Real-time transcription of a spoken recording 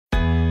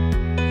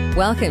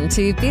Welcome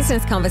to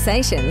Business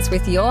Conversations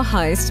with your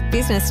host,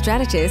 business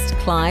strategist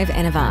Clive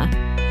Enevar.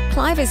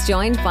 Clive is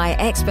joined by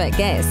expert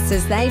guests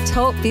as they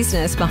talk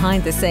business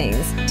behind the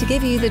scenes to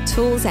give you the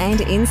tools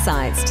and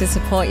insights to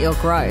support your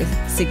growth,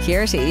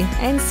 security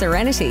and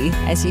serenity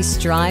as you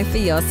strive for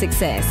your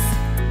success.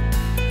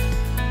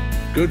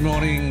 Good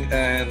morning,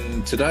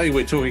 and today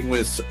we're talking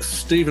with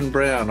Stephen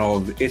Brown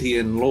of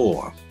Etienne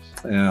Law.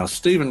 Now,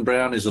 Stephen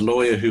Brown is a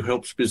lawyer who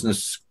helps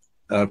business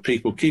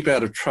people keep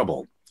out of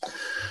trouble.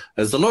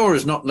 As the law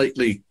is not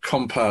neatly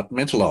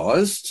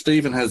compartmentalised,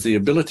 Stephen has the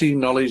ability,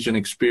 knowledge and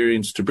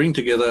experience to bring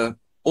together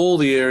all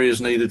the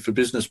areas needed for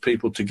business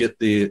people to get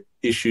their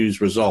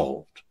issues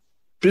resolved.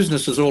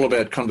 Business is all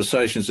about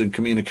conversations and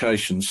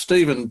communication.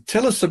 Stephen,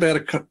 tell us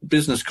about a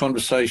business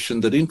conversation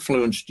that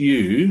influenced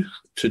you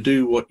to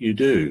do what you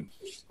do.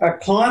 A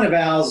client of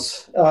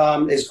ours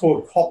is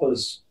called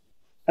Coppers,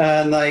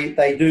 and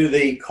they do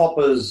the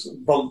Coppers,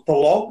 the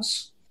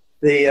logs,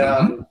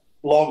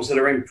 logs that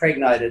are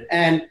impregnated.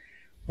 And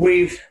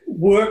we've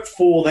worked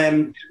for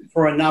them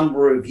for a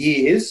number of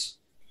years,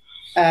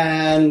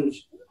 and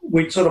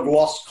we'd sort of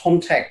lost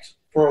contact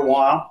for a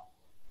while.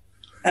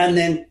 And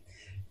then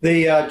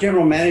the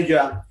general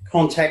manager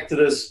contacted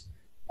us,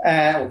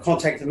 or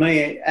contacted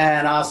me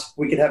and asked if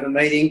we could have a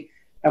meeting.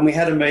 And we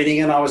had a meeting,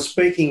 and I was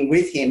speaking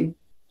with him,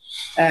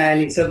 and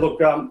he said, look,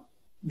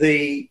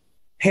 the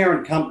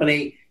parent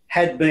company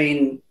had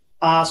been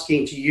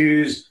asking to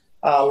use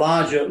a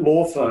larger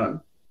law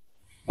firm,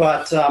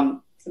 but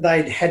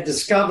they had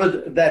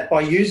discovered that by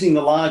using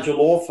the larger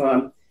law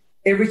firm,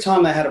 every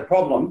time they had a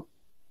problem,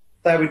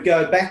 they would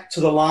go back to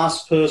the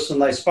last person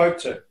they spoke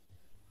to.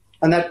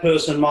 And that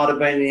person might have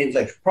been in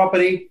intellectual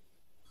property.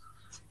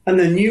 And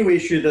the new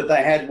issue that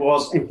they had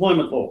was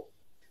employment law.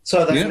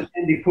 So they would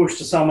then be pushed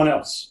to someone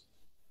else.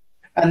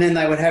 And then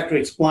they would have to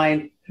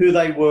explain who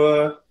they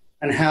were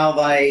and how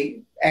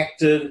they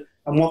acted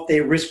and what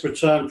their risk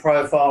return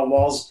profile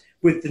was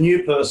with the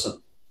new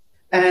person.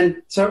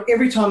 And so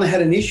every time they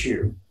had an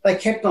issue, they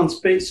kept on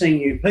seeing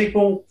new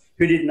people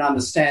who didn't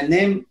understand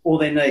them or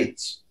their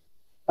needs.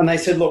 And they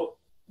said, look,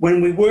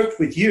 when we worked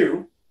with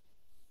you,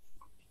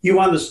 you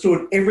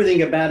understood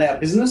everything about our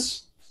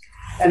business.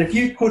 And if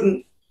you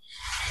couldn't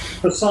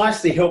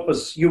precisely help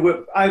us, you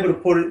were able to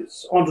put it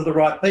onto the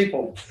right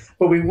people.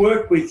 But we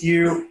worked with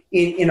you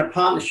in a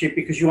partnership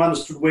because you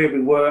understood where we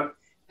were.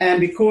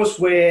 And because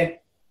we're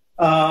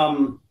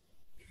not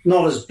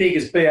as big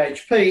as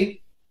BHP,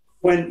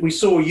 when we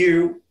saw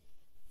you,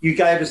 you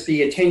gave us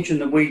the attention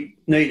that we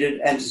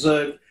needed and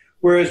deserved.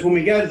 Whereas when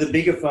we go to the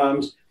bigger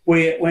firms,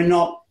 we're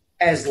not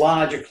as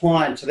large a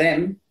client to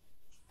them,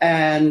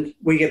 and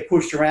we get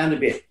pushed around a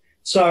bit.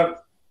 So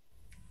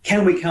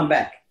can we come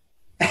back?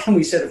 And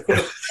we said, of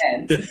course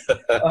we can.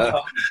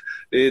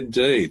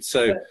 Indeed.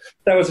 So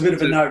that was a bit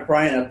of a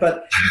no-brainer.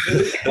 But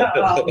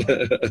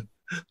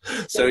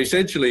so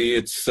essentially,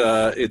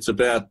 it's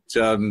about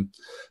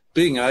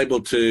being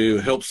able to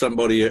help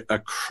somebody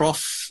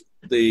across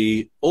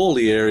all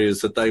the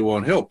areas that they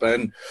want help.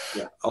 And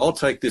I'll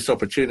take this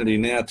opportunity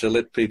now to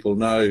let people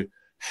know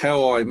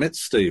how I met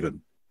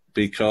Stephen,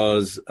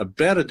 because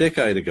about a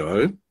decade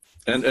ago,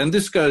 and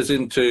this goes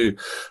into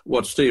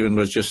what Stephen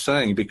was just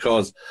saying,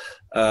 because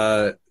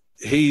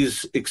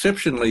he's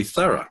exceptionally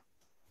thorough.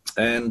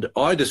 And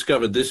I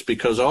discovered this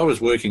because I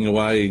was working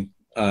away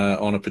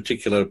on a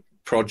particular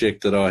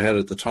project that I had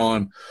at the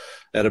time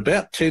at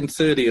about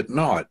 10:30 at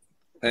night,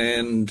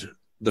 and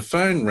the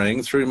phone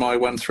rang through my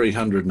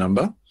 1300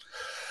 number,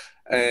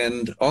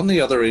 and on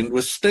the other end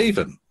was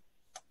Stephen.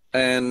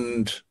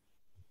 And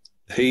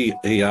he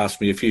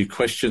asked me a few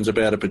questions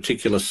about a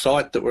particular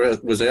site that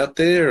was out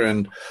there,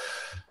 and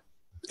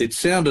it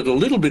sounded a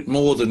little bit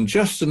more than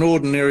just an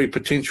ordinary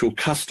potential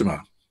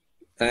customer.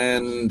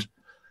 And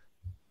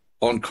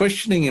on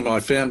questioning him, I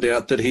found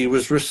out that he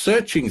was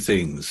researching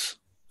things.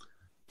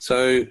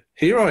 So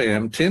here I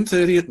am,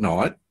 10:30 at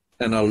night,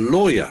 and a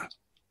lawyer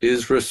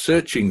is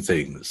researching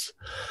things.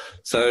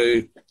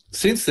 So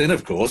since then,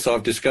 of course,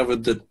 I've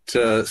discovered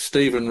that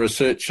Stephen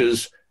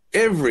researches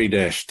every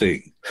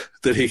thing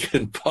that he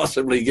can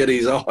possibly get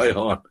his eye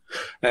on.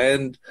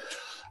 And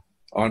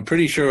I'm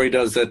pretty sure he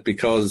does that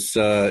because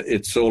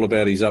it's all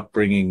about his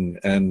upbringing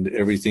and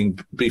everything.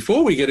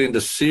 Before we get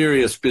into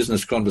serious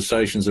business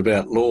conversations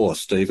about law,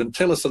 Stephen,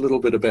 tell us a little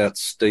bit about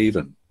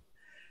Stephen.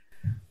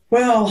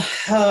 Well,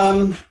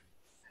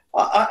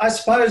 I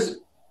suppose...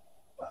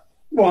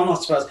 Well,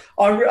 not suppose.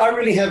 I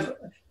really have...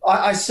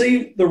 I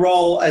see the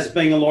role as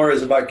being a lawyer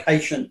as a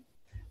vocation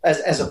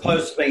as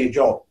opposed to being a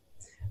job.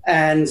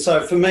 And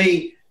so for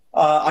me,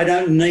 I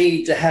don't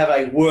need to have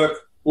a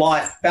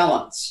work-life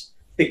balance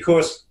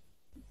because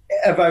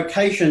a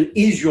vocation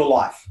is your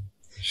life.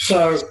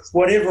 So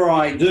whatever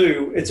I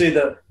do, it's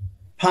either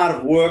part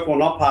of work or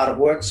not part of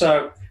work.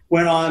 So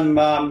when I'm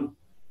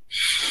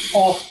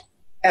off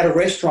at a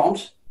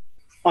restaurant,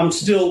 I'm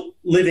still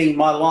living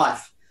my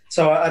life.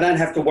 So I don't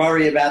have to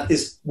worry about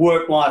this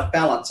work-life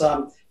balance.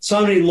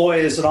 So many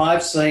lawyers that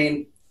I've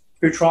seen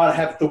who try to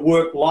have the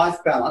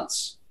work-life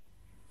balance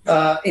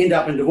end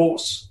up in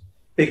divorce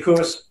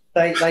because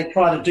they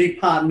try to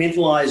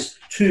departmentalise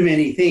too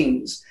many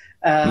things.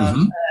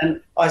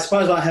 And I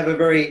suppose I have a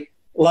very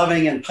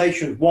loving and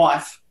patient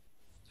wife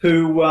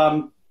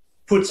who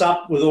puts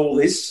up with all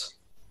this.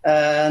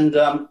 And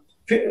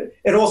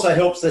it also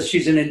helps that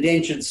she's an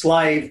indentured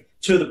slave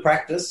to the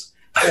practice.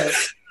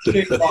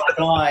 She, like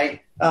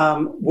I,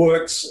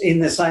 works in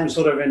the same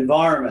sort of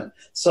environment.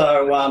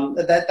 So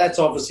that's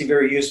obviously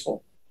very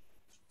useful.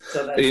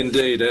 So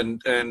indeed,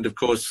 and of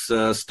course,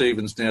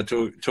 Stephen's now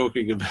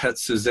talking about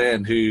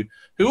Suzanne, who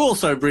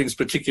also brings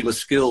particular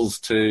skills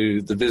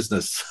to the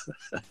business.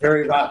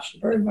 Very much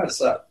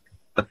so.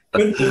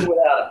 Couldn't do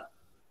without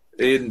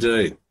it.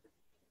 Indeed.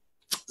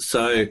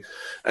 So,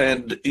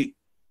 and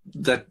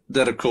that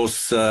of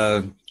course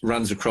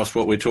runs across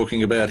what we're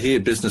talking about here: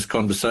 business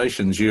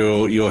conversations.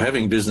 You're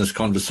having business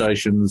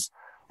conversations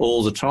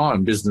all the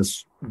time.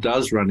 Business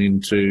does run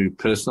into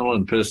personal,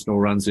 and personal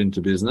runs into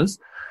business.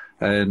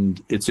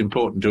 And it's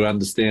important to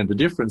understand the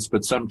difference,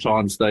 but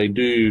sometimes they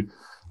do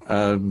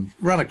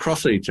run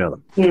across each other.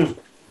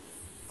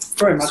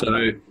 Very much.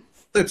 So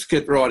let's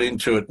get right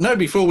into it. No,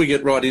 before we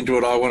get right into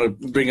it, I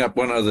want to bring up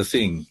one other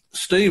thing.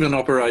 Stephen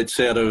operates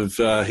out of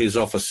his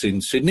office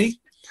in Sydney,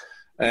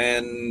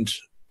 and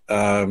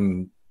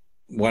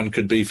one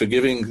could be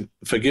forgiven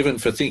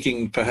for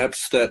thinking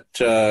perhaps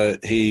that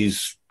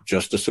he's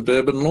just a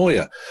suburban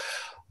lawyer.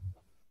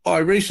 I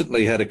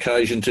recently had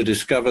occasion to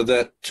discover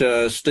that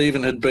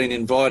Stephen had been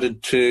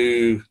invited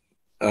to,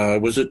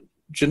 was it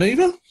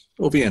Geneva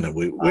or Vienna?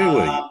 Where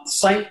were you?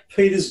 St.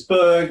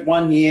 Petersburg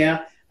 1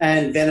 year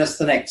and Venice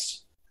the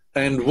next.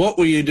 And what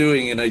were you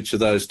doing in each of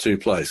those two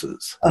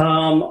places?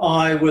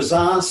 I was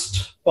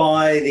asked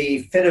by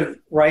the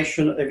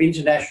Federation of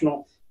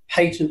International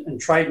Patent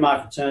and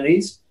Trademark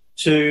Attorneys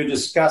to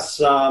discuss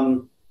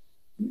one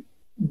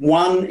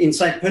in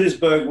St.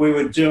 Petersburg. We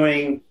were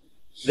doing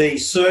the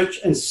search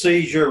and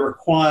seizure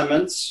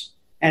requirements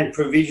and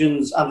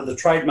provisions under the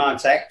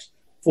Trademarks Act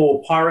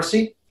for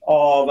piracy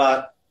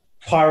of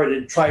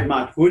pirated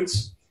trademark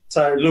goods.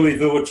 So Louis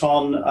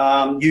Vuitton,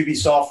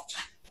 Ubisoft,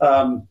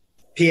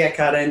 Pierre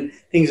Cardin,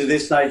 things of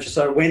this nature.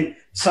 So when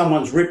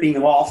someone's ripping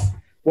them off,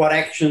 what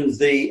actions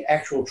the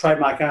actual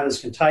trademark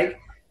owners can take.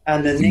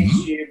 And the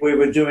next year we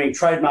were doing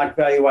trademark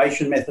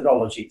valuation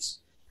methodologies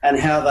and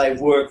how they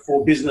work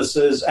for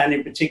businesses and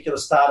in particular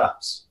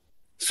startups.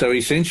 So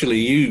essentially,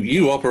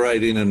 you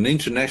operate in an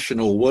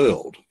international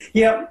world.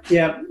 Yeah.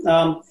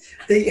 The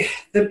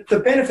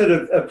benefit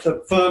of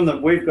the firm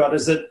that we've got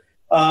is that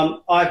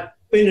I've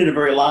been in a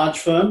very large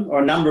firm,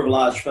 or a number of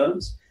large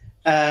firms,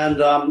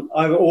 and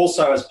I've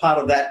also, as part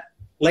of that,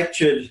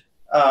 lectured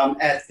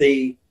at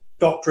the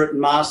doctorate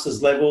and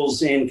master's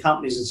levels in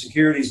companies and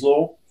securities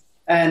law.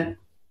 And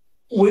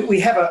we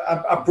have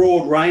a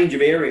broad range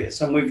of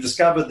areas, and we've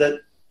discovered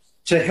that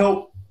to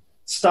help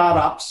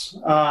startups,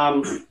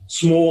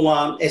 small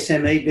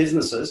SME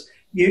businesses,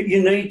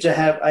 you need to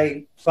have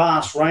a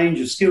vast range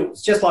of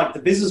skills. Just like the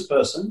business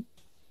person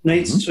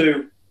needs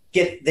to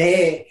get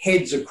their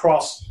heads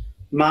across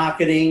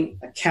marketing,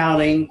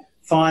 accounting,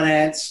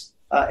 finance,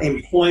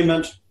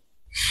 employment.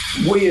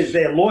 We as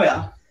their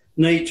lawyer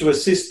need to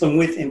assist them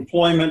with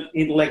employment,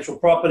 intellectual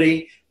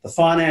property, the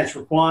finance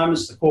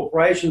requirements, the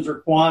corporation's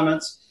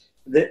requirements,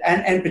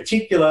 and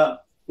particular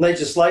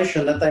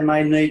legislation that they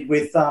may need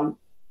with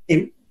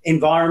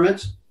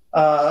environment.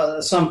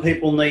 Some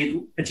people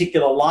need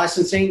particular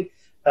licensing,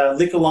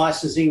 liquor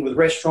licensing with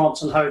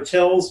restaurants and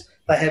hotels.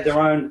 They have their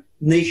own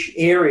niche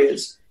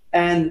areas.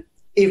 And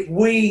if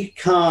we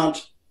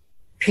can't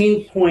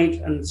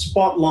pinpoint and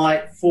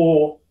spotlight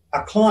for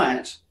a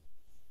client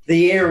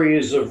the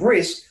areas of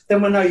risk,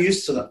 then we're no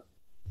use to them.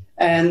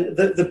 And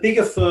the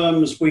bigger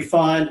firms, we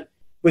find,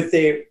 with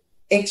their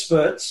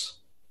experts,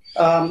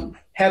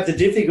 have the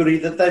difficulty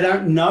that they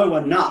don't know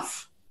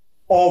enough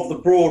of the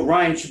broad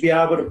range to be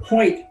able to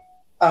point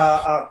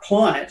a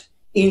client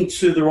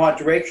into the right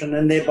direction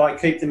and thereby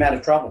keep them out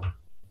of trouble.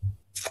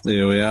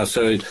 There we are.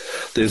 So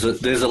there's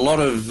a lot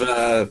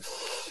of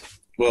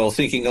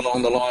thinking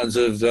along the lines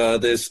of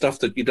there's stuff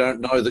that you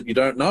don't know that you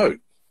don't know.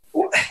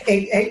 Well,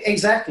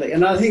 exactly,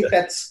 and I think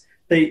that's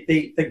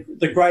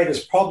the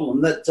greatest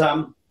problem,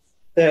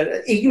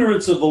 that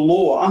ignorance of the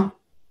law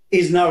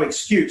is no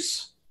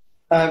excuse.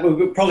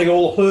 We've probably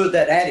all heard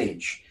that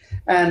adage,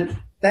 and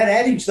that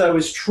adage, though,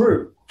 is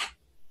true.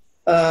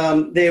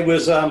 There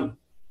was a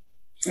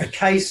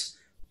case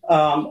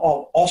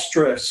of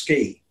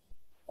Ostrowski,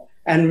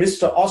 and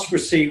Mr.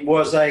 Ostrowski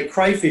was a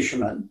cray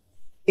fisherman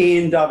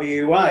in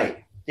WA.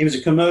 He was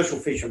a commercial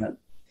fisherman.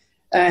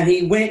 And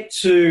he went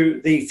to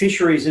the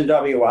fisheries in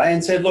WA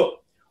and said,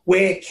 look,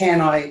 where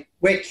can I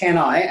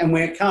and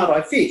where can't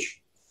I fish?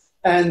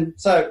 And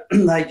so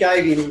they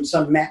gave him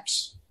some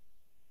maps,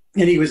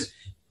 and he was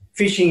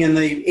fishing in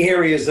the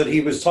areas that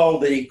he was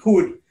told that he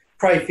could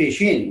crayfish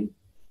in,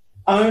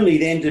 only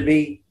then to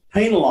be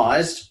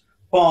penalised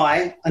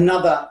by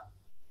another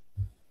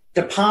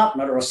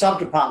department or a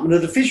sub-department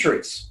of the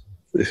fisheries.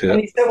 Yeah.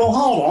 And he said, well,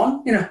 hold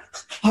on,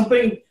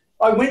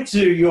 I went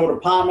to your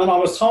department, I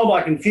was told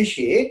I can fish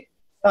here,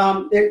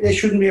 there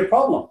shouldn't be a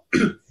problem.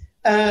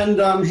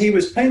 and he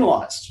was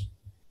penalised.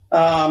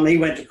 He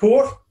went to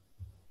court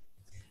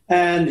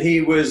and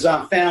he was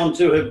found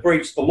to have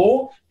breached the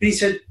law. But he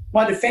said,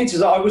 my defence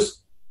is I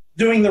was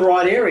doing the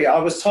right area. I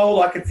was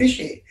told I could fish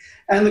here.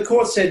 And the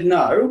court said,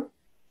 no,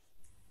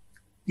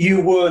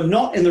 you were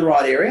not in the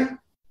right area.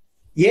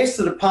 Yes,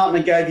 the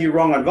department gave you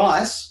wrong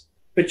advice,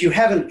 but you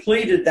haven't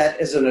pleaded that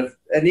as an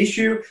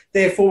issue,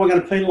 therefore we're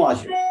going to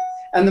penalise you.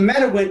 And the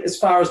matter went as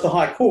far as the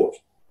High Court.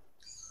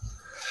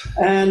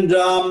 And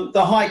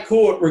the High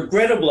Court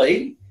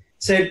regrettably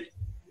said,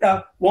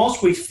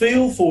 whilst we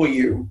feel for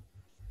you,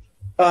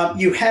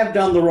 you have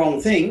done the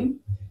wrong thing.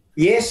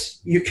 Yes,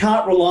 you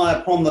can't rely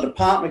upon the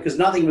department because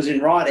nothing was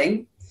in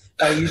writing.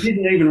 You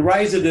didn't even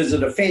raise it as a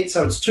defence,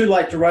 so it's too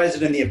late to raise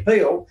it in the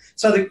appeal.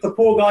 So the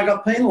poor guy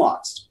got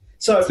penalised.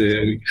 So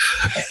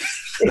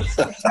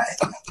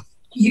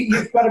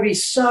you've got to be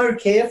so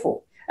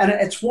careful. And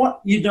it's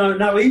what you don't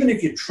know. Even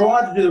if you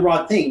try to do the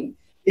right thing,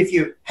 if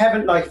you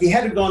hadn't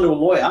gone to a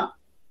lawyer,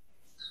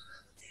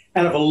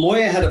 and if a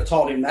lawyer had have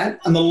told him that,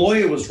 and the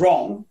lawyer was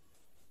wrong,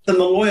 then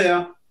the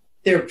lawyer,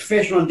 their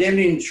professional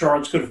indemnity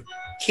insurance could have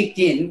kicked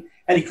in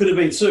and he could have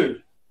been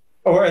sued.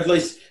 Or at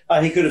least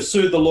he could have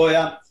sued the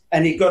lawyer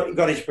and he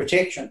got his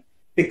protection.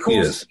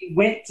 Because he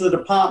went to the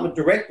department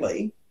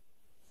directly,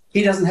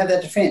 he doesn't have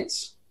that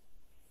defence.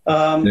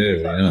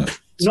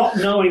 Not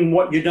knowing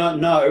what you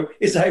don't know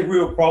is a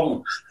real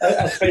problem,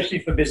 especially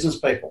for business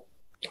people.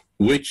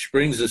 Which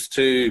brings us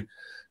to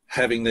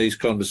having these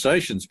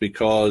conversations,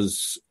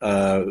 because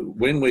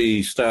when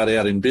we start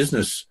out in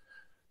business,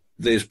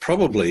 there's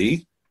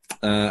probably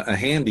a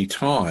handy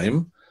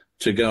time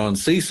to go and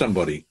see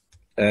somebody.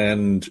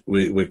 And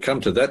we'll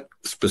come to that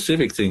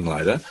specific thing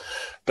later.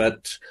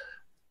 But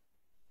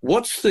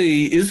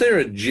is there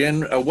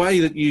a way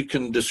that you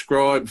can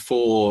describe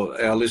for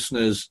our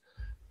listeners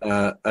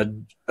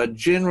a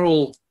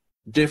general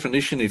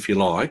definition, if you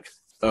like,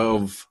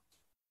 of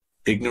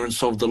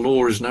ignorance of the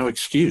law is no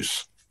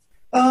excuse?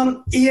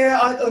 The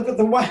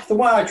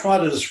way I try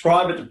to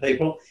describe it to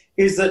people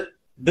is that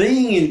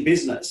being in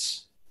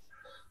business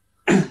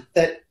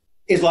that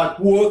is like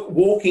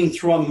walking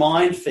through a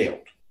minefield.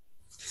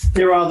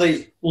 There are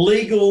these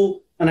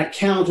legal and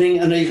accounting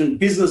and even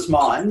business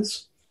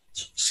minds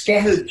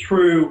scattered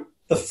through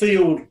the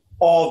field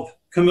of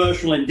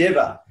commercial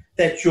endeavour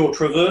that you're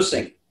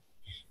traversing.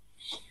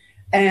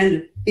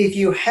 And if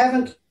you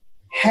haven't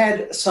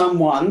had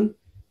someone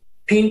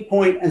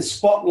pinpoint and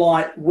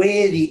spotlight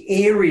where the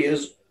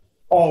areas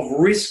of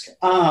risk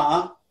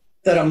are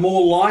that are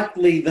more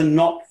likely than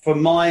not for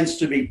mines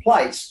to be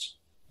placed,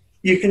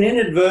 you can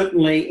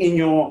inadvertently, in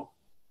your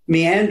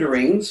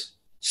meanderings,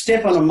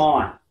 step on a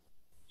mine.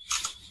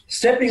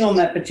 Stepping on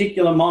that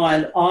particular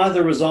mine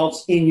either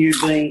results in you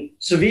being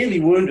severely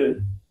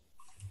wounded,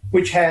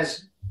 which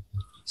has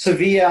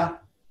severe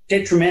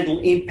detrimental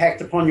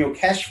impact upon your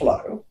cash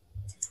flow,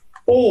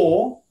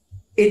 or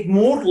it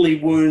mortally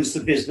wounds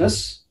the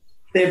business,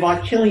 thereby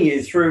killing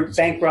you through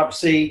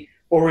bankruptcy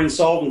or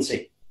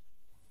insolvency,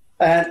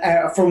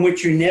 from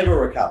which you never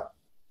recover.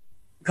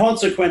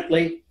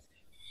 Consequently,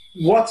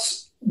 what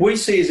we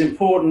see as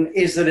important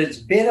is that it's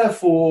better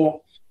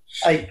for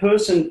a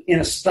person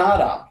in a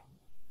startup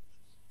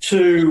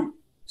to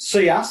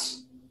see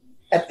us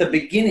at the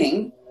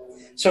beginning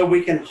so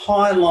we can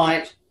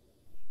highlight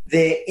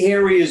their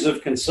areas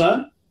of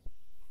concern,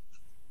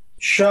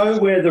 show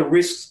where the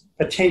risks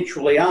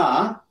potentially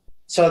are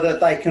so that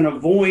they can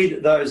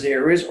avoid those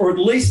areas, or at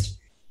least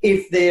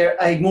if they're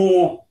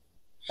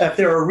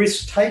a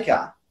risk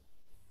taker,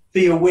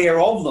 be aware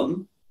of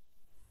them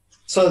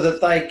so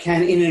that they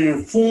can, in an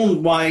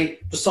informed way,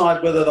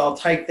 decide whether they'll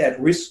take that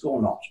risk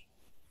or not.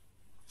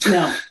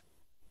 Now,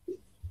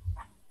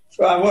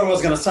 what I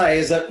was going to say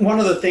is that one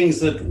of the things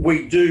that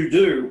we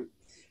do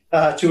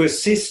to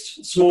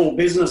assist small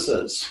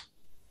businesses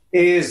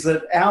is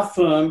that our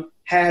firm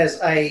has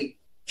a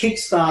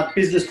Kickstart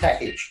business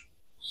package.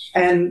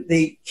 And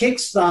the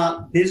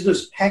Kickstart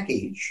business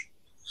package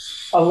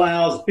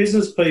allows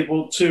business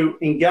people to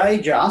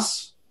engage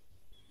us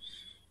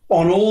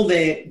on all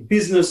their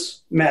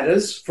business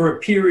matters for a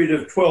period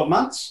of 12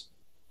 months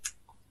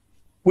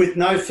with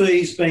no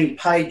fees being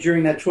paid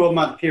during that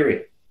 12-month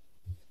period.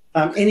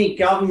 Any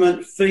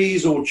government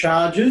fees or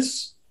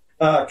charges,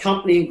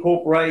 company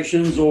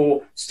incorporations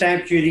or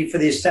stamp duty for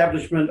the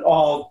establishment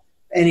of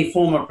any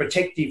form of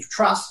protective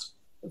trust,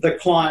 the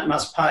client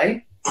must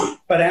pay.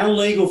 But our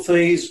legal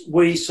fees,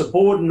 we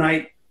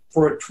subordinate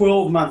for a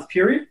 12-month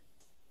period.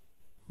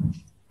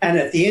 And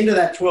at the end of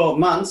that 12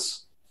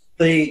 months,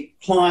 the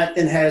client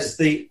then has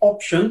the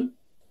option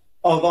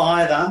of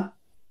either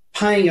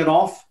paying it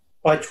off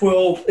by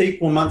 12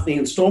 equal monthly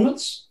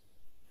instalments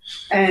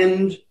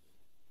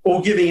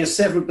or giving us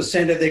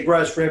 7% of their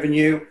gross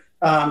revenue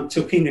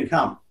till kingdom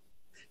come.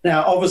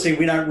 Now, obviously,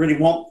 we don't really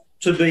want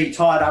to be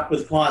tied up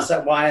with clients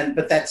that way,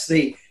 but that's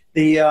the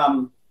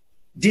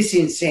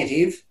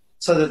disincentive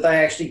so that they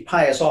actually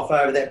pay us off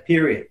over that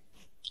period.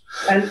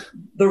 And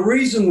the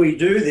reason we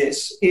do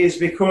this is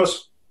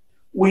because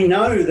we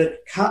know that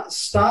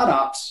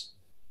startups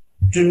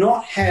do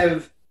not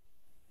have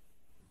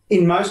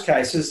in most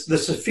cases, the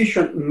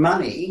sufficient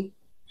money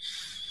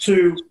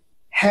to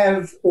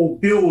have or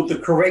build the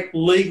correct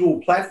legal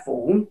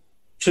platform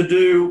to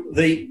do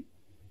the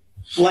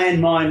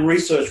landmine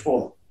research for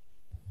them.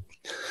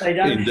 They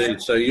don't.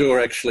 Indeed. So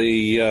you're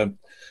actually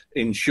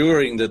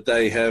ensuring that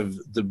they have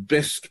the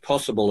best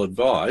possible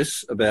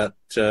advice about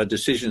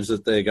decisions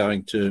that they're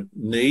going to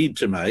need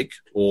to make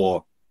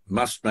or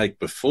must make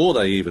before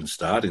they even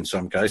start in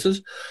some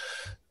cases,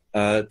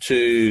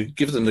 to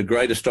give them the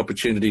greatest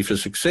opportunity for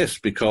success,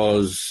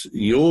 because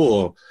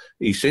you're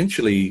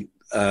essentially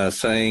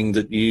saying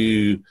that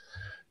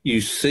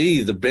you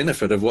see the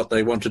benefit of what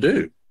they want to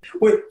do.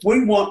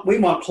 We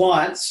want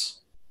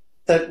clients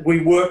that we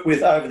work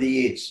with over the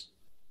years.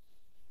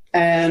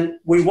 And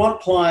we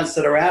want clients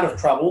that are out of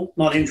trouble,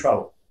 not in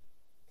trouble.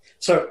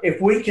 So if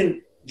we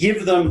can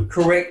give them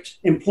correct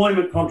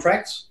employment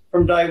contracts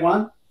from day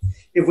one,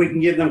 if we can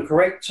give them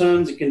correct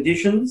terms and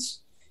conditions,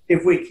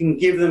 if we can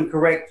give them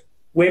correct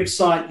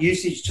website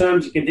usage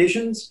terms and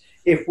conditions,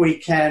 if we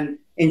can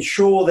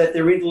ensure that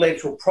their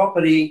intellectual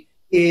property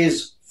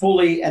is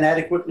fully and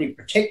adequately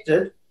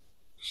protected,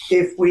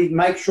 if we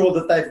make sure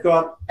that they've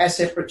got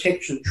asset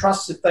protection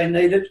trusts if they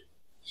need it,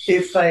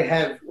 if they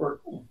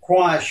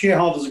require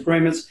shareholders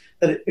agreements,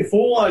 that if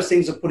all those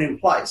things are put in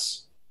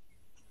place,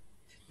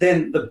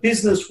 then the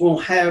business will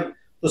have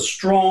the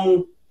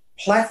strong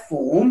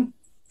platform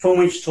from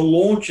which to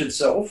launch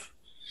itself,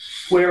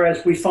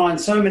 whereas we find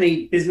so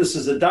many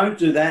businesses that don't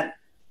do that,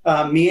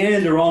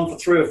 meander on for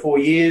 3 or 4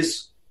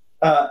 years.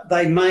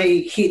 They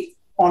may hit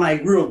on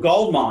a real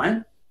gold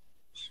mine,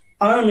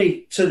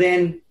 only to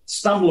then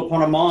stumble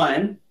upon a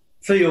mine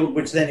field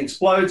which then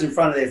explodes in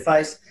front of their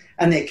face,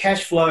 and their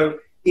cash flow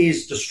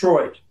is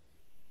destroyed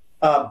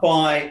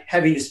by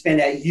having to spend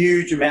out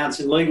huge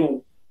amounts in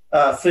legal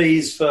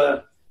fees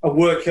for a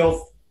work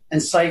health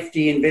and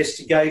safety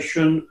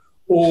investigation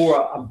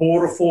or a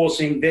border force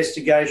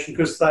investigation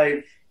because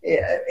they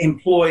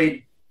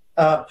employed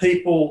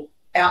people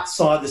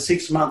outside the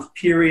 6-month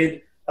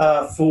period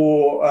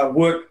for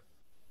work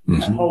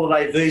and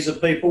holiday visa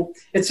people.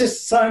 It's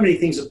just so many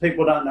things that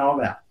people don't know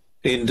about.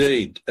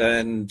 Indeed,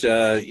 and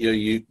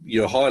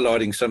you're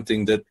highlighting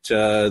something that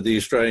the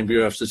Australian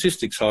Bureau of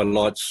Statistics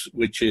highlights,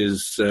 which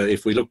is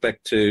if we look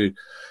back to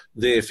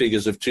their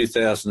figures of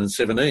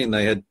 2017,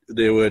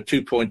 there were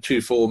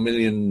 2.24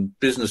 million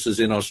businesses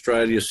in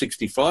Australia,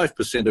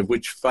 65% of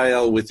which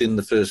fail within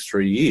the first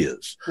 3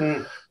 years,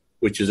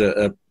 which is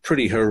a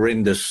pretty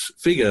horrendous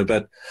figure.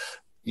 But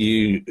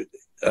you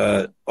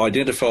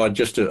identified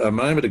just a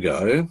moment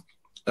ago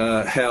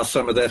how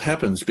some of that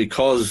happens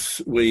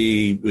because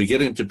we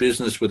get into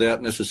business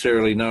without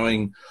necessarily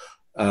knowing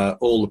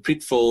all the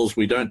pitfalls.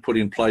 We don't put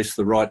in place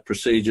the right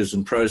procedures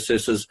and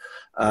processes.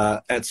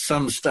 At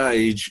some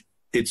stage,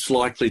 it's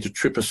likely to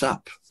trip us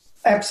up.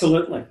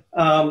 Absolutely.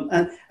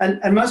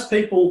 And most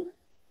people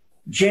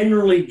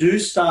generally do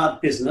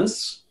start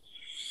business.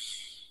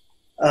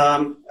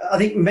 I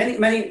think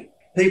many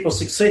people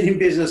succeed in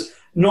business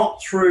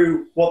not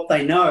through what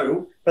they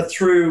know, but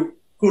through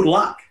good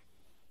luck.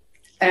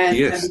 And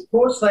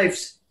because they've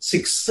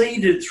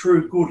succeeded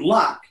through good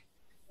luck,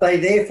 they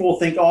therefore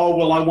think, oh,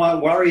 well, I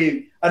won't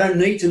worry. I don't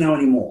need to know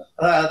anymore.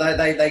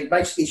 They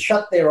basically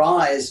shut their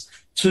eyes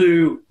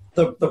to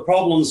the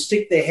problems,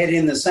 stick their head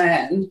in the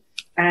sand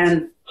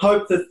and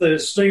hope that the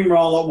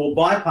steamroller will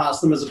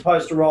bypass them as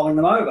opposed to rolling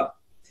them over.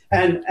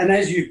 And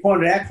as you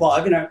pointed out,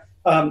 Clive,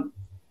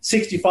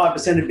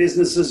 65% of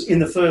businesses in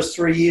the first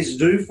 3 years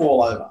do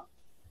fall over.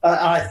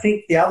 I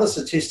think the other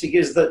statistic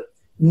is that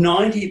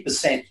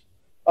 90%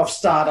 of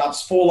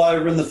startups fall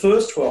over in the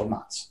first 12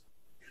 months.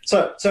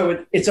 So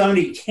it's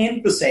only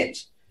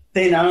 10%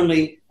 then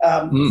only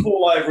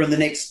fall over in the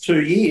next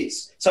 2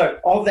 years. So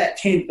of that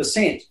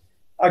 10%,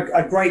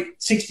 a great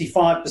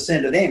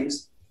 65% of them,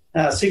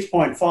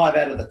 6.5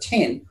 out of the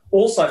 10,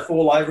 also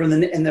fall over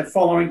in the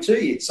following 2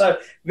 years. So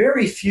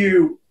very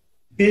few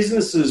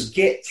businesses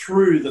get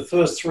through the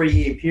first 3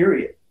 year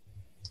period.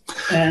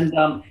 And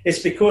it's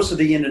because of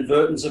the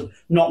inadvertence of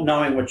not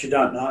knowing what you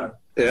don't know.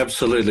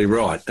 Absolutely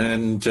right.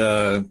 And,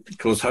 of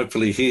course,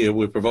 hopefully here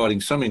we're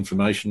providing some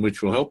information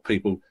which will help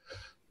people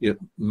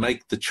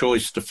make the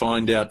choice to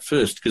find out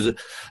first. Because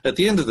at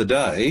the end of the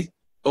day,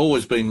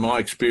 always been my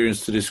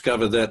experience to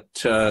discover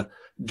that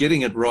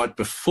getting it right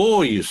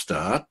before you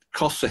start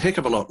costs a heck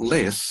of a lot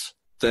less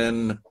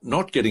than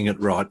not getting it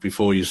right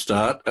before you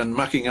start and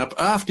mucking up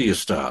after you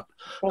start.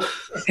 Well,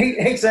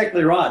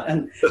 exactly right.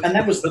 And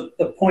that was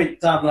the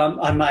point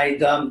I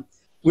made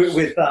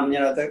with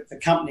the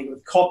company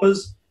with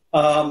Coppers,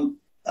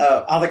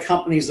 other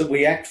companies that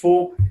we act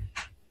for.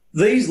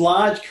 These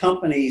large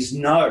companies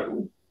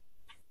know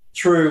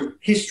through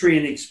history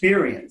and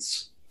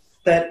experience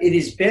that it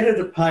is better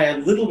to pay a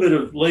little bit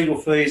of legal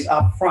fees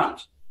up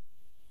front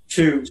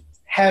to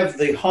have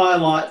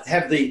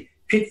the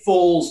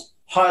pitfalls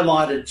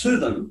highlighted to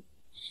them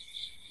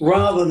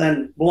rather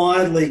than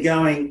blindly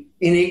going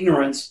in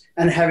ignorance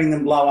and having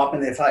them blow up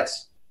in their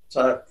face.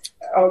 So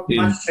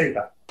much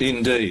cheaper.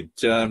 Indeed.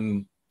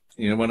 One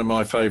of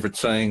my favourite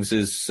sayings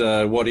is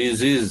what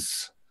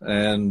is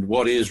and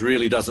what is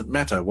really doesn't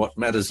matter. What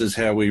matters is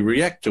how we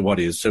react to what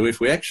is. So if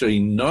we actually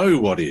know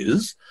what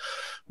is,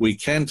 we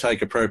can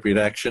take appropriate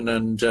action,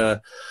 and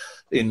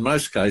in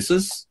most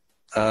cases,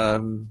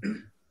 forewarned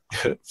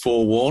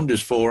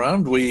is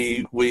forearmed.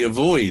 We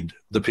avoid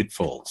the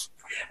pitfalls.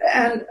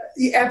 And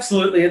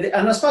absolutely.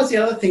 And I suppose the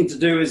other thing to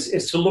do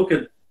is to look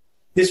at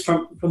this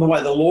from the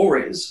way the law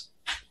is.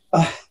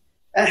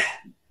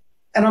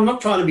 And I'm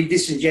not trying to be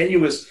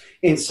disingenuous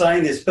in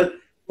saying this, but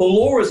the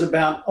law is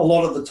about a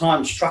lot of the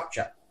time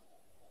structure.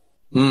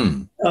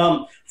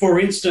 For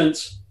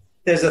instance,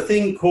 there's a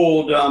thing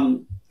called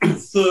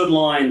third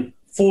line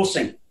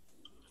forcing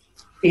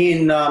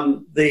in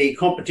the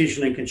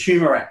Competition and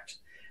Consumer Act.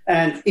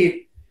 And if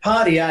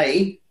Party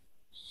A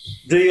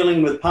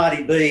dealing with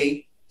Party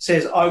B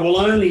says, I will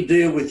only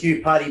deal with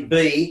you, Party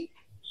B,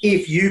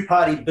 if you,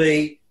 Party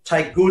B,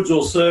 take goods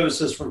or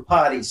services from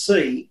Party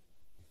C,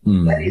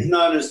 that is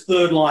known as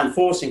third line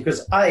forcing,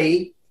 because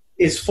A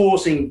is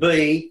forcing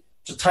B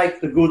to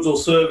take the goods or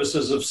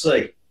services of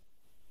C.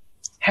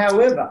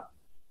 However,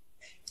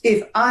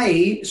 if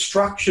A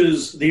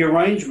structures the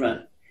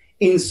arrangement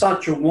in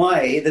such a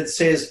way that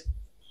says,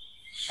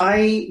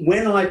 A,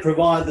 when I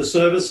provide the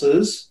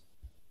services,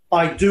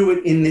 I do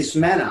it in this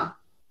manner,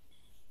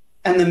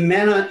 and the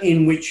manner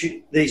in which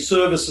the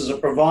services are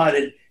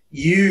provided,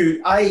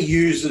 A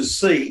uses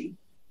C,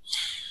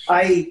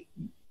 A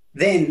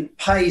then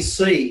pays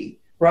C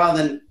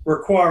rather than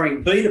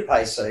requiring B to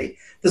pay C,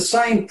 the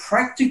same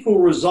practical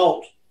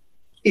result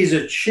is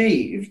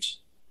achieved,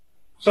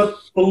 but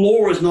the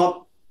law is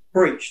not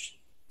breached.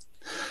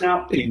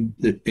 Now,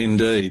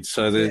 Indeed.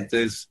 So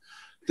there's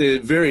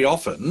very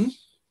often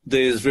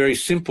there's very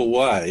simple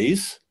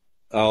ways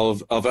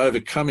of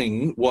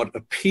overcoming what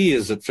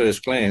appears at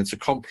first glance a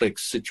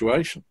complex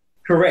situation.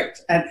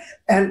 Correct.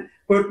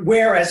 But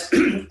whereas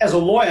as a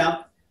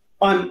lawyer,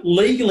 I'm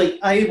legally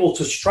able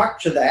to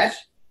structure that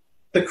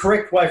the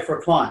correct way for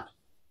a client.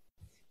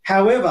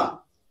 However,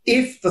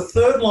 if the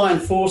third line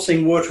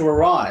forcing were to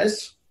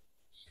arise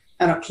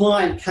and a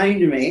client came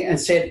to me and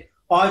said,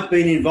 I've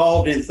been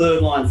involved in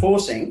third line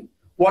forcing,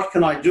 what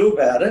can I do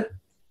about it?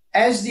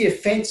 As the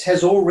offence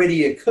has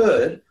already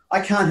occurred,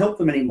 I can't help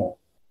them anymore.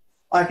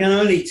 I can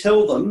only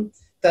tell them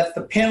that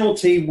the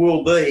penalty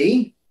will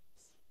be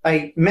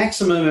a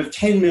maximum of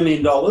 $10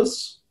 million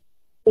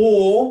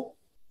or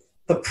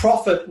the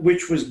profit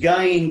which was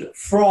gained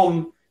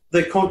from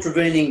the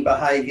contravening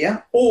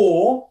behaviour,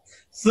 or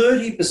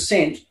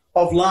 30%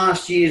 of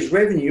last year's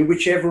revenue,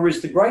 whichever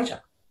is the greater.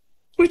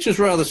 Which is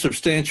rather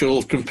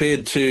substantial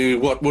compared to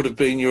what would have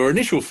been your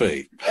initial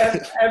fee.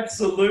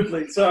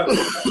 Absolutely. So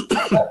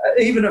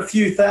even a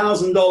few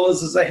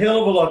 $1,000s is a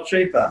hell of a lot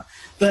cheaper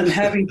than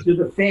having to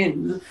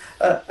defend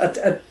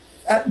at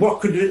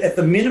what could at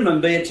the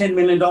minimum be a $10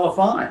 million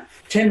fine.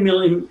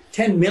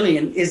 $10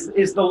 million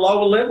is the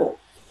lower level.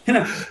 You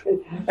know,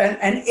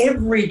 and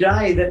every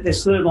day that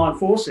there's third line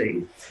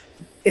forcing,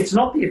 it's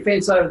not the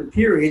offence over the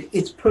period,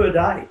 it's per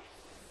day.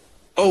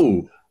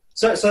 Oh.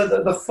 So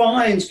the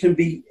fines can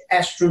be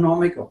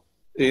astronomical.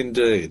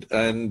 Indeed,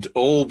 and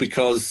all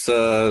because,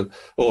 or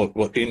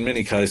in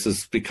many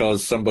cases,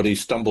 because somebody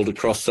stumbled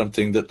across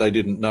something that they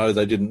didn't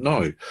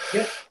know.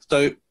 Yep.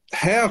 So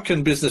how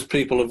can business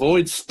people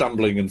avoid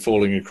stumbling and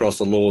falling across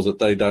a law that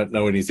they don't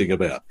know anything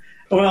about?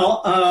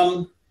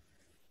 Well,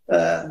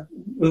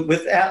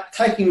 without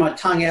taking my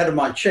tongue out of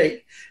my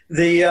cheek,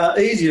 the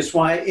easiest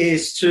way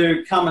is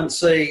to come and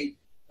see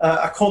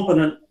a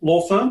competent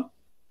law firm.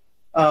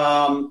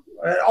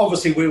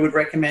 Obviously, we would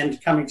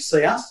recommend coming to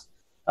see us,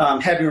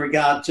 having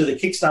regard to the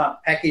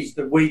Kickstart package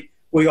that we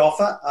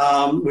offer,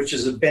 which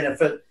is a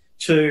benefit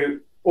to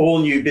all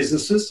new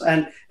businesses.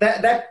 And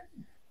that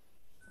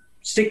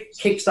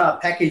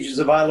Kickstart package is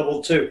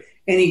available to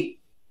any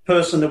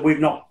person that we've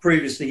not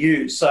previously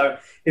used. So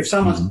if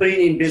someone's been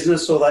in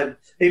business, or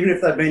even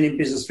if they've been in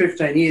business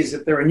 15 years,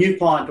 if they're a new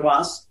client to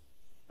us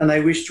and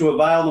they wish to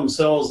avail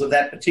themselves of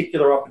that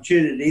particular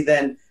opportunity,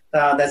 then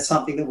that's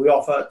something that we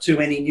offer to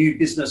any new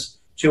business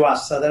to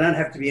us. So they don't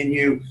have to be a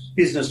new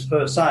business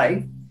per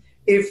se.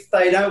 If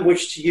they don't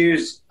wish to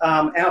use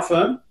our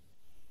firm,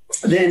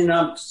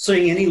 then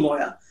seeing any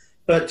lawyer.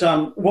 But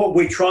what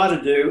we try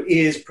to do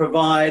is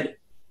provide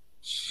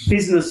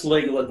business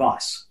legal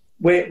advice.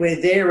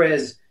 We're there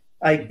as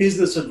a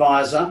business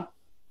advisor,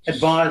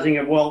 advising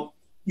of, well,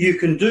 you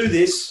can do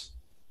this,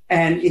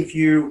 and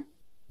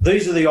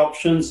these are the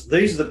options,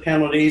 these are the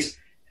penalties.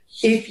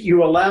 If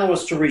you allow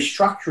us to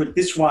restructure it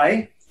this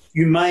way,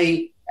 you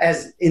may,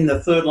 as in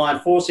the third line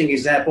forcing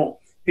example,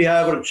 be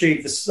able to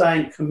achieve the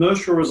same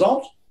commercial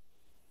result,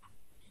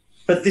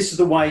 but this is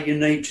the way you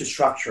need to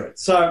structure it.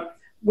 So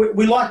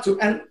we like to,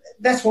 and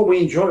that's what we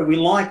enjoy. We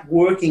like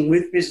working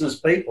with business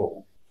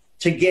people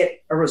to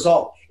get a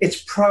result.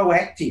 It's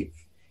proactive.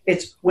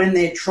 It's when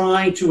they're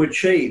trying to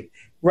achieve,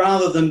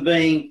 rather than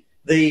being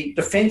the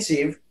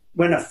defensive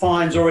when a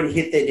fine's already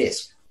hit their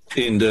desk.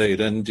 Indeed,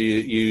 and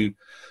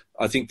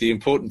I think the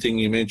important thing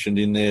you mentioned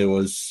in there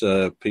was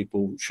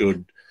people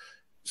should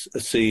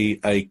see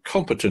a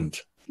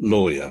competent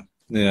lawyer.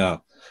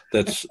 Now,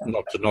 that's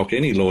not to knock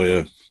any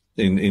lawyer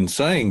in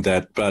saying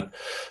that, but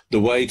the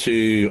way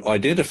to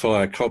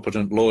identify a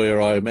competent lawyer,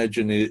 I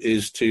imagine,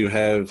 is to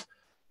have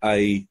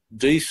a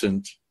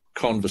decent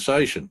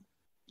conversation.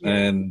 Yeah.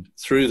 And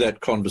through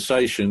that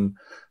conversation,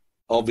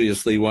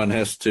 obviously one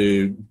has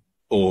to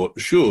or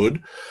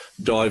should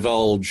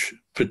divulge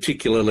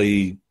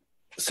particularly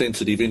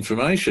sensitive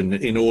information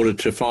in order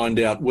to find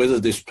out whether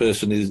this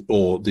person is,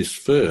 or this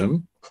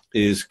firm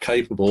is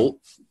capable,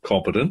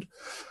 competent,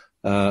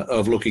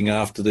 of looking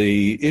after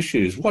the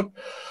issues. What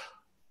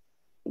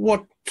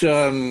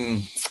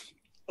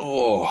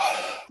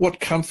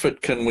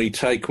comfort can we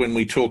take when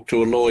we talk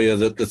to a lawyer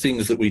that the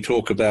things that we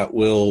talk about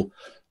will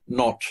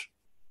not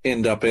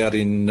end up out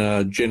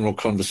in general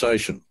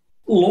conversation?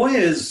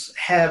 Lawyers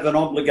have an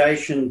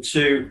obligation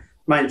to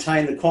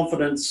maintain the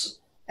confidence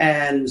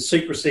and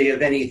secrecy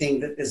of anything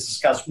that is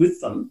discussed with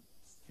them,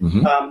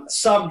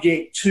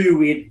 subject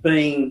to it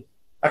being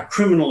a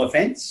criminal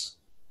offence.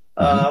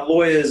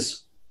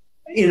 Lawyers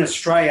in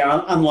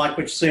Australia, unlike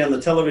what you see on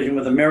the television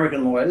with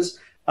American lawyers,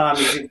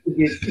 if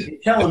you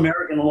tell an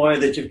American lawyer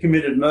that you've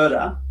committed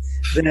murder,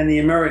 then the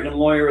American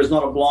lawyer is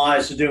not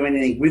obliged to do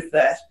anything with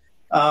that,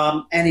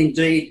 and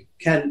indeed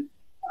can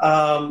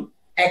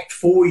act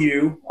for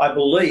you, I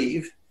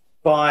believe,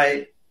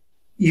 by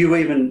you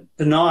even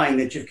denying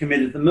that you've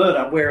committed the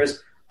murder,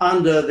 whereas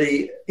under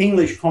the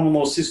English common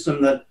law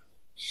system that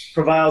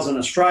prevails in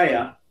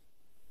Australia,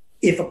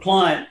 if a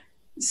client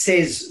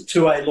says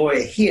to a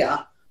lawyer here,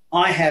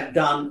 I have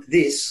done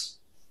this,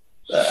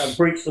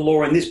 breached the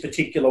law in this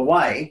particular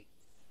way,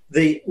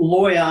 the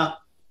lawyer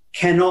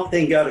cannot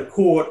then go to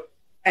court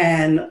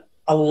and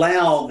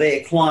allow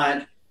their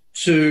client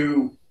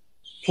to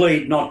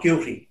plead not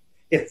guilty.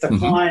 If the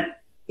client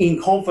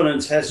in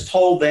confidence has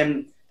told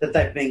them that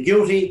they've been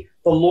guilty,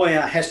 the lawyer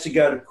has to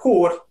go to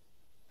court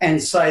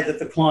and say that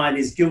the client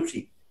is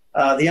guilty.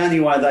 The only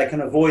way they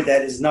can avoid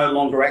that is no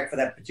longer act for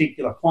that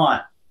particular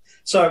client.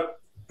 So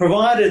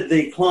provided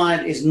the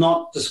client is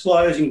not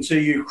disclosing to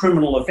you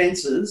criminal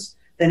offences,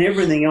 then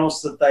everything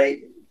else that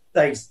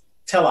they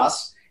tell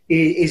us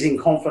is in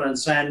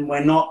confidence, and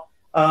we're not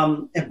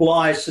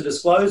obliged to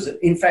disclose it.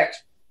 In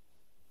fact,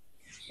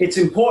 it's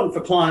important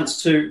for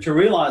clients to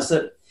realise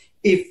that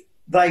if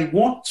they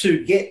want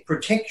to get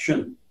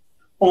protection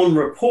on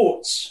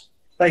reports,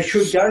 they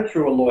should go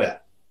through a lawyer.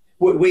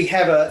 We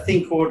have a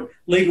thing called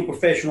legal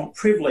professional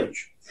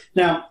privilege.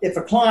 Now, if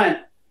a client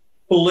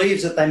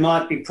believes that they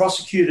might be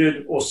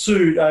prosecuted or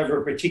sued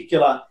over a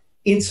particular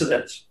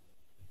incident,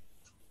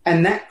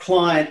 and that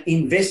client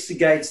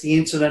investigates the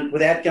incident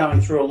without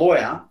going through a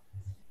lawyer,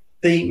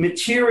 the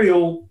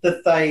material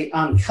that they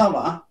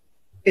uncover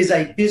is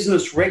a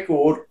business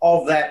record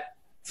of that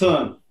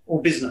firm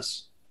or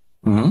business.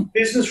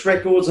 Business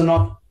records are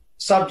not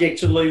subject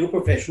to legal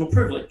professional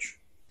privilege.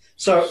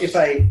 So if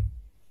a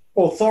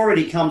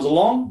authority comes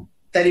along,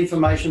 that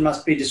information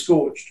must be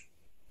disgorged.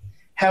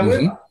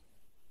 However,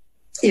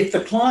 if the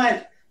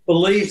client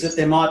believes that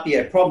there might be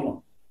a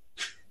problem,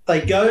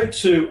 they go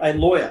to a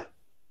lawyer,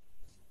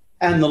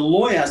 and the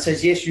lawyer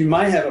says, yes, you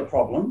may have a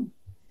problem,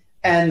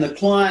 and the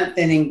client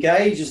then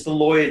engages the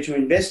lawyer to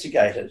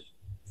investigate it.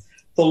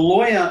 The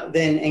lawyer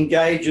then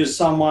engages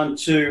someone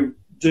to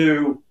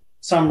do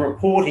some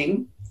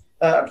reporting,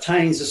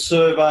 obtains a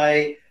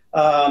survey,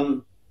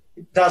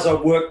 does a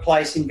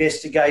workplace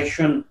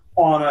investigation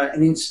on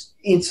an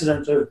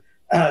incident of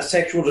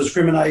sexual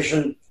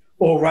discrimination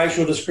or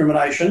racial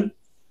discrimination.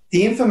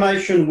 The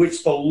information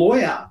which the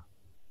lawyer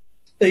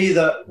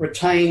either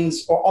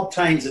retains or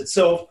obtains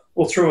itself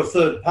or through a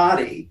third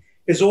party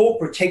is all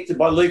protected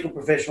by legal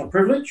professional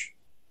privilege.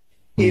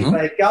 If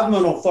a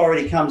government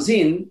authority comes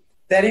in,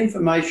 that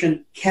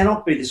information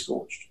cannot be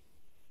disgorged.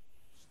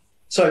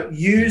 So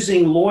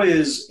using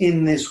lawyers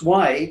in this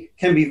way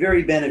can be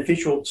very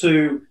beneficial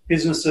to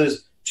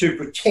businesses to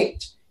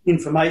protect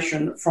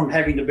information from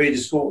having to be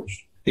disgorged.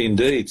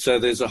 Indeed. So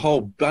there's a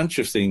whole bunch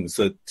of things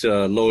that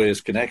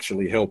lawyers can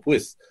actually help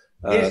with,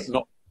 Yes.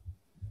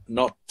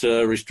 not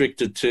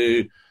restricted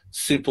to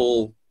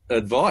simple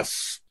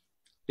advice.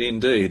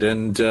 Indeed.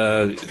 And,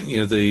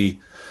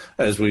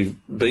 as we've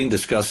been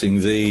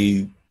discussing,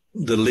 the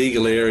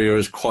legal area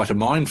is quite a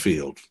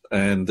minefield,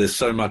 and there's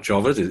so much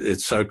of it.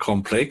 It's so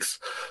complex.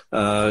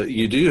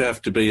 You do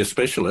have to be a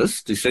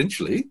specialist,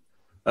 essentially,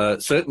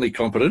 certainly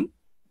competent,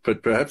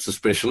 but perhaps a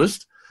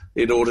specialist,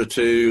 in order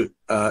to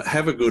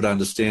have a good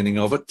understanding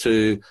of it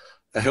to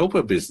help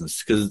a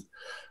business. Because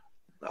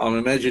I'm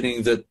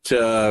imagining that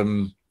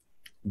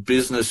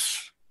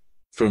business,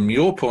 from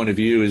your point of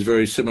view, is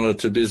very similar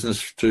to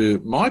business to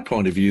my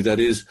point of view. That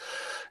is,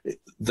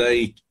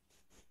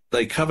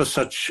 they cover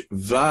such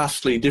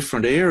vastly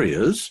different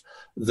areas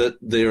that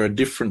there are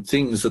different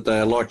things that they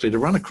are likely to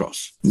run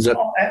across. Is that...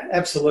 Oh,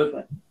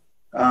 absolutely.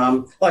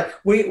 Like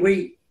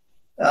we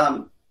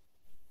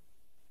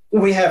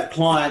have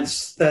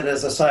clients that,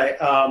 as I say,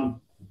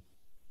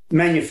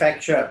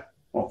 manufacture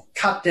or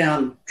cut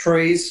down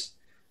trees,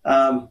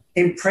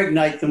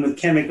 impregnate them with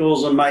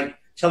chemicals and make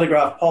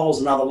telegraph poles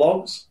and other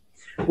logs.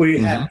 We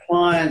have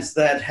clients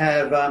that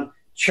have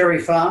cherry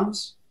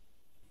farms,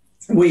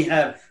 We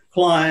have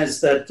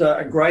clients that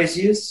are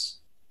graziers.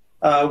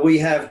 We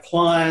have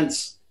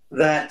clients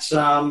that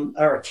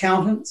are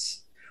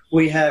accountants.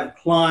 We have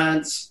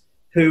clients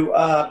who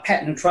are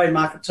patent and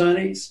trademark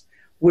attorneys.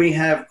 We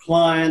have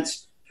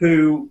clients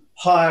who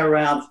hire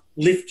around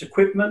lift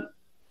equipment.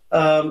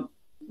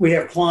 We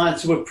have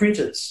clients who are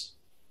printers,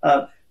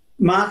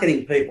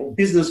 marketing people,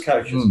 business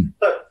coaches.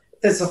 So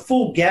there's a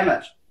full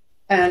gamut.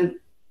 And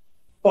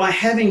by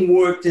having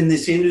worked in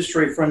this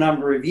industry for a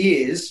number of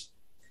years,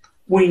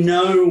 we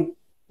know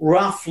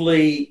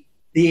roughly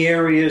the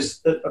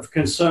areas of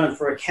concern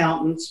for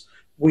accountants.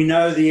 We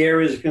know the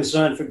areas of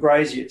concern for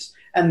graziers.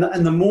 And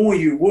the more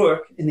you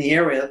work in the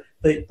area,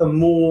 the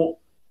more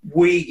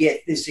we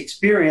get this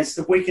experience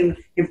that we can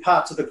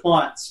impart to the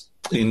clients.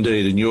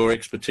 Indeed, and your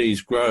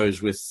expertise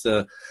grows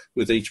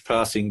with each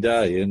passing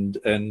day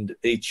and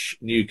each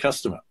new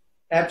customer.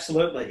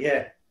 Absolutely,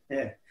 yeah.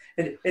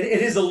 It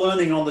is a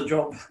learning on the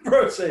job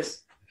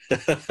process.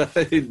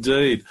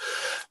 Indeed.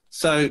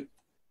 So,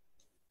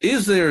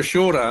 is there a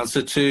short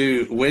answer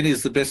to when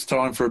is the best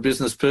time for a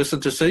business person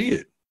to see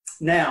you?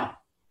 Now.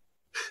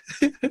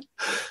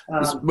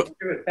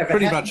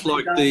 Pretty much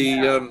like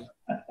the.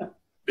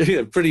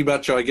 Yeah, pretty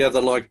much. I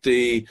gather like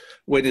the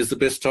when is the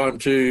best time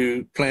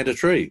to plant a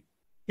tree?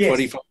 Yes.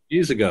 25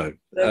 years ago.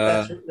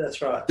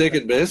 That's right.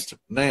 Second best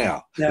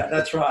now. Yeah,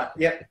 that's right.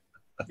 Yep.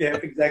 Yeah,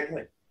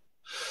 exactly.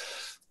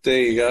 There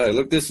you go.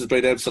 Look, this has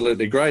been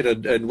absolutely great,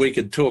 and we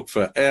could talk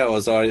for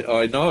hours.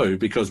 I know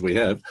because we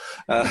have.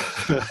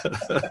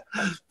 But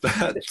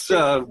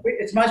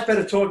it's much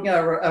better talking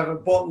over a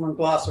bottle and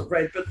glass of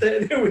red. But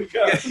there we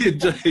go. Yeah,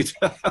 indeed.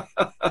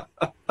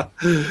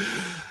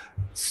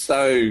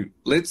 So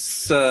let's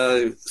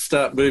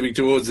start moving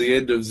towards the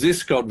end of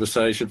this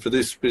conversation for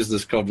this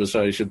Business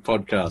Conversation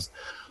podcast.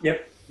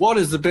 Yep. What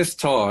is the best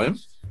time,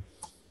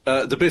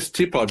 the best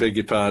tip, I beg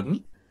your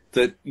pardon,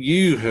 that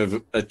you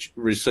have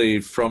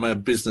received from a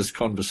business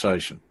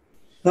conversation?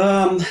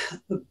 The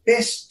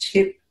best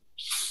tip,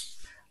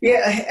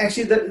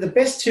 actually the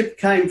best tip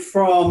came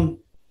from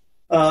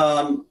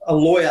a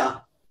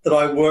lawyer that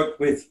I worked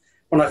with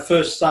when I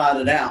first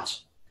started out.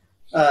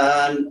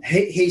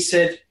 He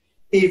said,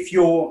 if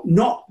you're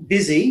not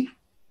busy,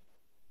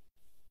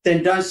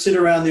 then don't sit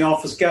around the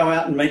office, go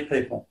out and meet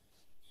people.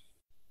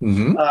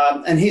 Mm-hmm.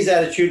 And his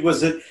attitude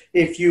was that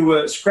if you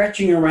were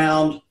scratching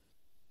around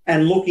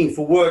and looking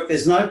for work,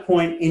 there's no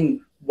point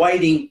in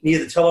waiting near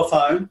the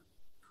telephone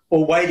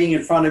or waiting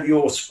in front of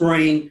your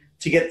screen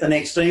to get the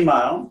next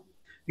email.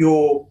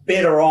 You're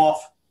better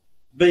off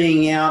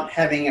being out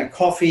having a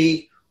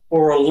coffee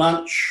or a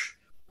lunch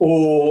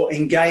or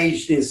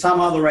engaged in some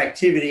other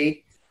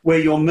activity where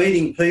you're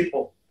meeting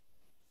people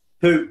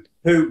who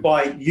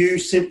by you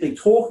simply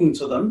talking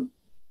to them,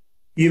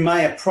 you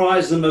may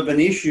apprise them of an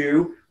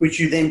issue which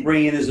you then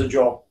bring in as a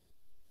job.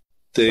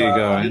 There you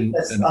go. I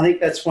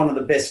think that's one of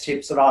the best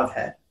tips that I've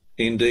had.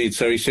 Indeed.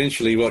 So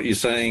essentially what you're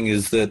saying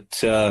is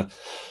that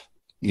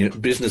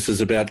business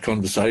is about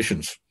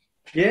conversations.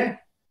 Yeah.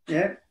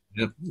 Yep.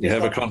 You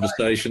have a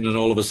conversation and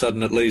all of a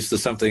sudden it leads to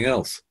something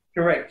else.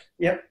 Correct.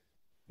 Yep.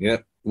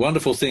 Yep.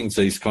 Wonderful things,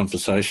 these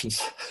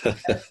conversations.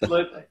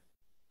 Absolutely.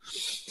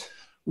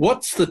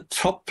 What's the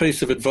top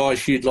piece of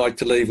advice you'd like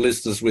to leave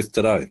listeners with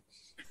today?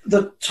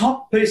 The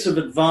top piece of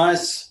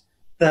advice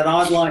that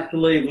I'd like to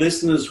leave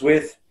listeners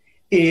with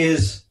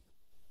is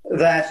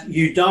that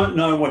you don't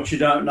know what you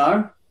don't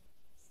know,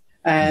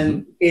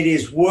 and it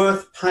is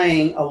worth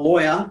paying a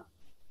lawyer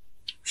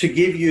to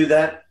give you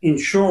that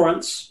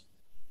insurance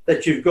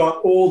that you've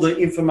got all the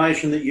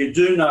information that you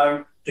do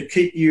know to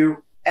keep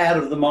you out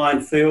of the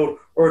minefield,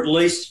 or at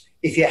least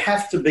if you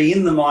have to be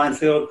in the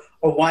minefield,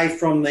 away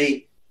from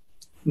the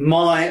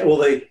mine or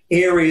the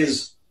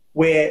areas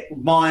where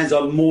mines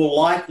are more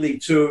likely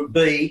to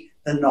be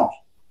than not.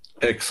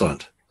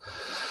 Excellent.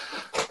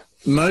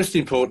 Most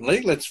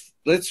importantly,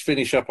 let's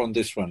finish up on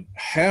this one.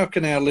 How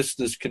can our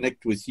listeners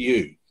connect with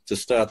you to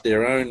start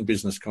their own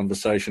business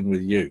conversation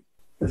with you?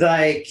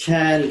 They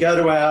can go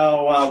to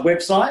our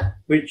website,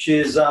 which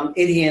is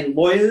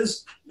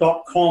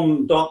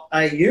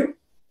etiennelawyers.com.au,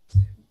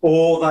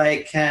 or they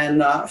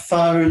can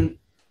phone,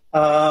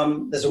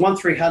 there's a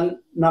 1300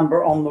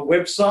 number on the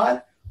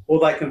website, or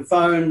they can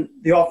phone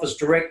the office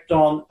direct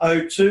on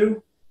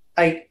 02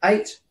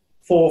 88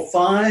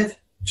 45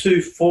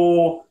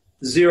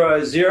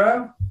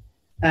 2400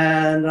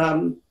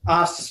 and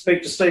ask to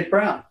speak to Steve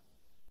Brown.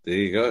 There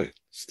you go,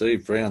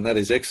 Steve Brown. That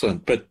is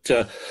excellent. But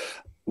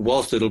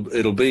whilst it'll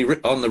be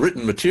on the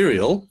written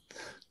material,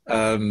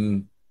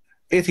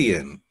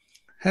 Etienne.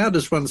 How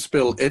does one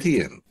spell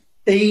Etienne?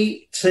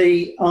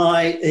 ETIENNE,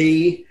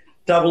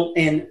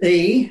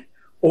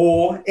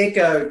 or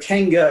Echo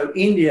Tango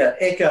India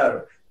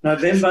Echo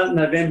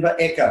November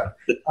Echo,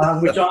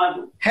 which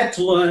I had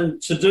to learn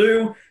to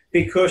do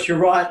because you're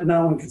right,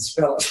 no one can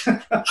spell it.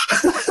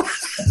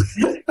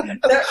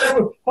 that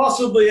was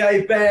possibly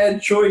a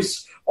bad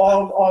choice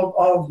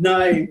of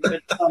name.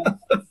 But,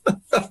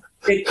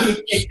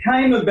 it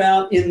came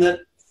about in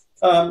that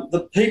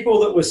the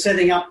people that were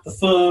setting up the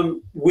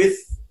firm with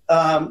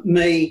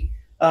me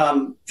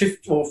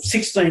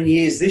 16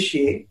 years this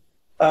year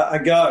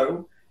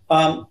ago,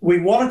 we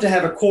wanted to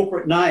have a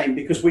corporate name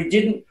because we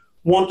didn't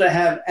want to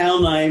have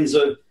our names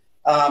of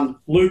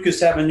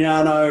Lucas,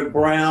 Avignano,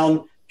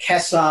 Brown,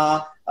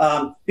 Cassar,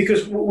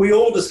 because we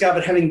all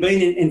discovered, having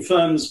been in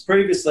firms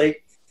previously,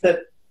 that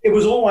it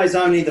was always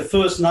only the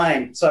first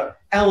name. So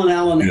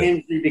Allen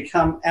Hensley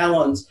become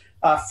Allens,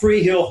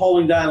 Freehill,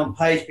 Hollingdale and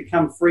Page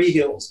become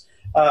Freehills.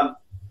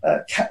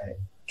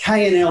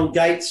 K&L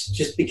Gates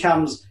just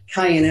becomes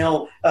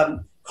K&L.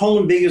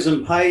 Colin Biggers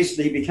and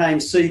Paisley became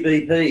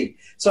CBP.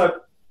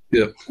 So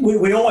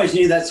we always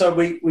knew that. So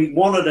we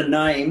wanted a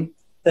name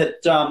that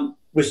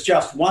was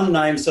just one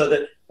name, so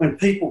that when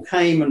people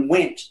came and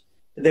went,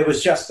 there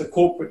was just the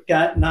corporate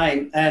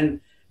name.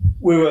 And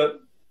we were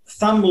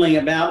fumbling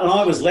about, and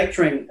I was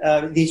lecturing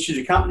the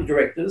Institute of Company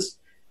Directors,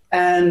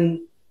 and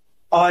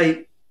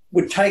I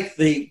would take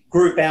the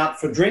group out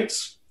for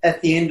drinks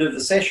at the end of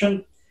the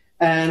session,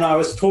 and I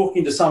was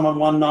talking to someone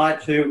one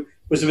night who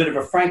was a bit of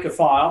a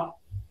francophile,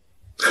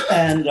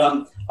 and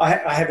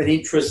I have an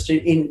interest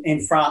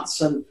in France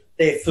and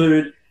their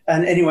food.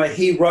 And anyway,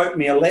 he wrote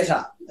me a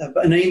letter,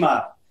 an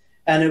email,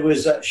 and it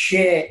was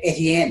Cher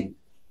Etienne,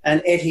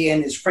 and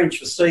Etienne is French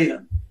for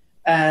Stephen.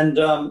 And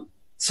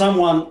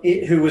someone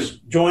who was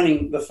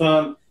joining the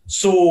firm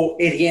saw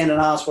Etienne and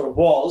asked what it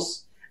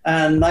was,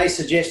 and they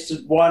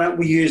suggested, why don't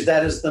we use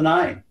that as the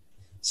name?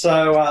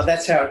 So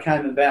that's how it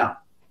came about.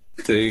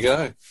 There you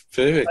go.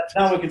 Perfect. But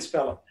no one can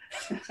spell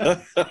it.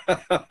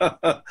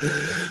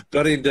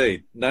 But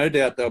indeed, no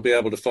doubt they'll be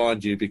able to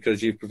find you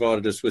because you've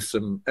provided us with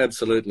some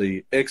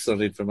absolutely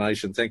excellent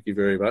information. Thank you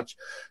very much.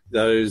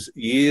 Those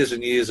years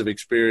and years of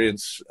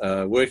experience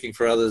working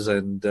for others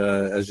and,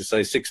 as you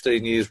say,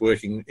 16 years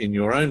working in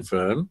your own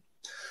firm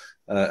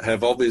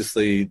have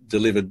obviously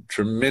delivered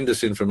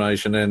tremendous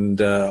information,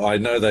 and I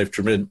know they've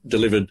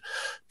delivered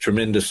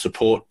tremendous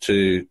support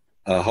to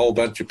a whole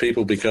bunch of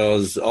people,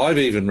 because I've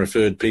even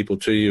referred people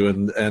to you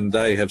and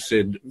they have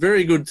said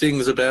very good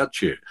things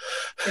about you.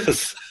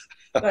 That's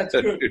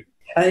good.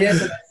 And yes,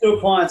 they're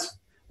still clients,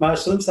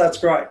 most of them, so that's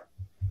great.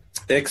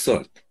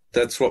 Excellent.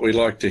 That's what we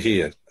like to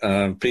hear.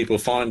 People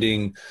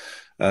finding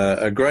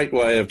a great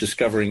way of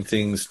discovering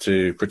things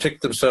to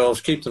protect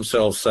themselves, keep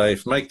themselves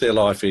safe, make their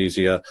life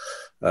easier,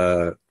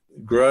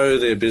 grow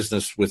their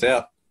business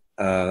without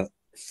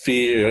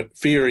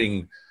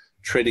fearing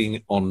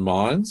treading on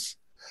mines.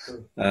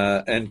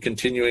 And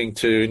continuing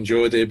to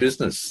enjoy their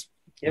business.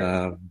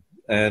 Yep.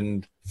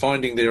 And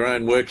finding their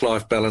own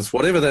work-life balance,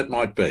 whatever that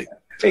might be.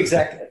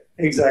 Exactly.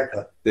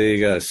 There you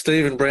go.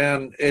 Stephen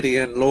Brown,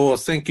 Etienne Law,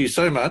 thank you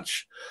so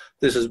much.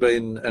 This has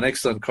been an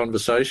excellent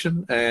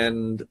conversation,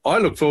 and I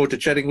look forward to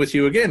chatting with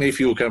you again if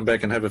you'll come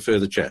back and have a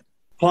further chat.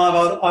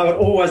 Clive, I would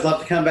always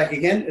love to come back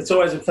again. It's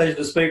always a pleasure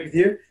to speak with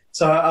you.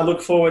 So I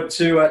look forward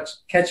to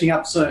catching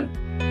up soon.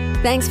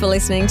 Thanks for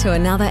listening to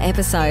another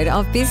episode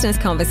of Business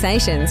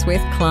Conversations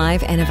with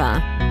Clive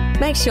Enever.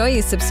 Make sure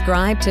you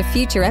subscribe to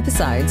future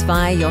episodes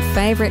via your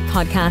favourite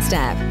podcast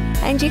app,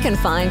 and you can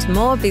find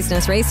more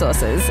business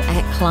resources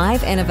at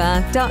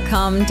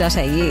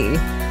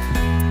cliveenever.com.au.